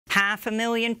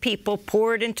500,000 people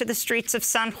poured into the streets of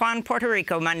San Juan, Puerto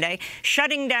Rico Monday,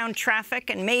 shutting down traffic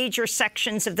in major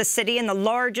sections of the city in the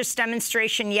largest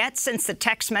demonstration yet since the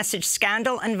text message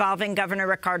scandal involving Governor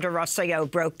Ricardo Rosselló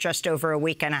broke just over a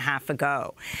week and a half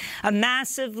ago. A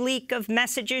massive leak of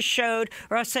messages showed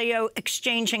Rosselló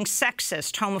exchanging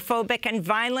sexist, homophobic, and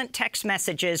violent text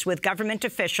messages with government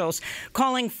officials,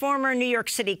 calling former New York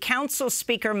City Council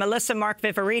Speaker Melissa Mark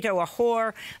Viverito a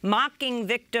whore, mocking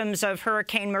victims of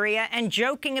Hurricane Maria, and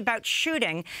joking about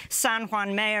shooting San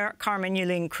Juan Mayor Carmen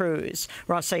Yulín Cruz.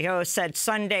 Rosselló said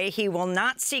Sunday he will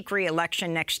not seek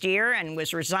re-election next year and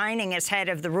was resigning as head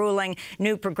of the ruling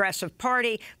New Progressive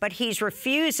Party, but he's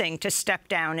refusing to step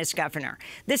down as governor.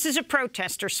 This is a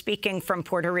protester speaking from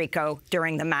Puerto Rico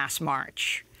during the mass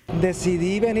march.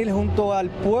 Decidí venir junto al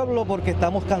pueblo porque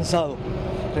estamos cansados.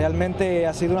 Realmente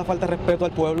ha sido una falta de respeto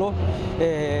al pueblo.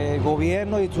 El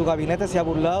gobierno y su gabinete se ha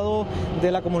burlado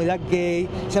de la comunidad gay,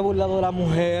 se ha burlado de la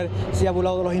mujer, se ha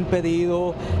burlado de los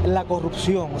impedidos, la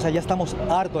corrupción. O sea, ya estamos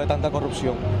hartos de tanta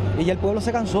corrupción. Y ya el pueblo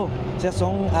se cansó. O sea,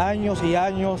 son años y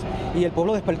años y el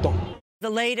pueblo despertó. The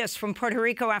latest from Puerto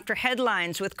Rico after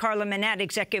headlines with Carla Minette,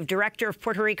 Executive Director of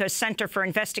Puerto Rico's Center for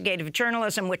Investigative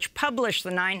Journalism, which published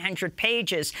the 900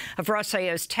 pages of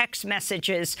Rosselló's text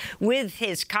messages with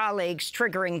his colleagues,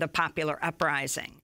 triggering the popular uprising.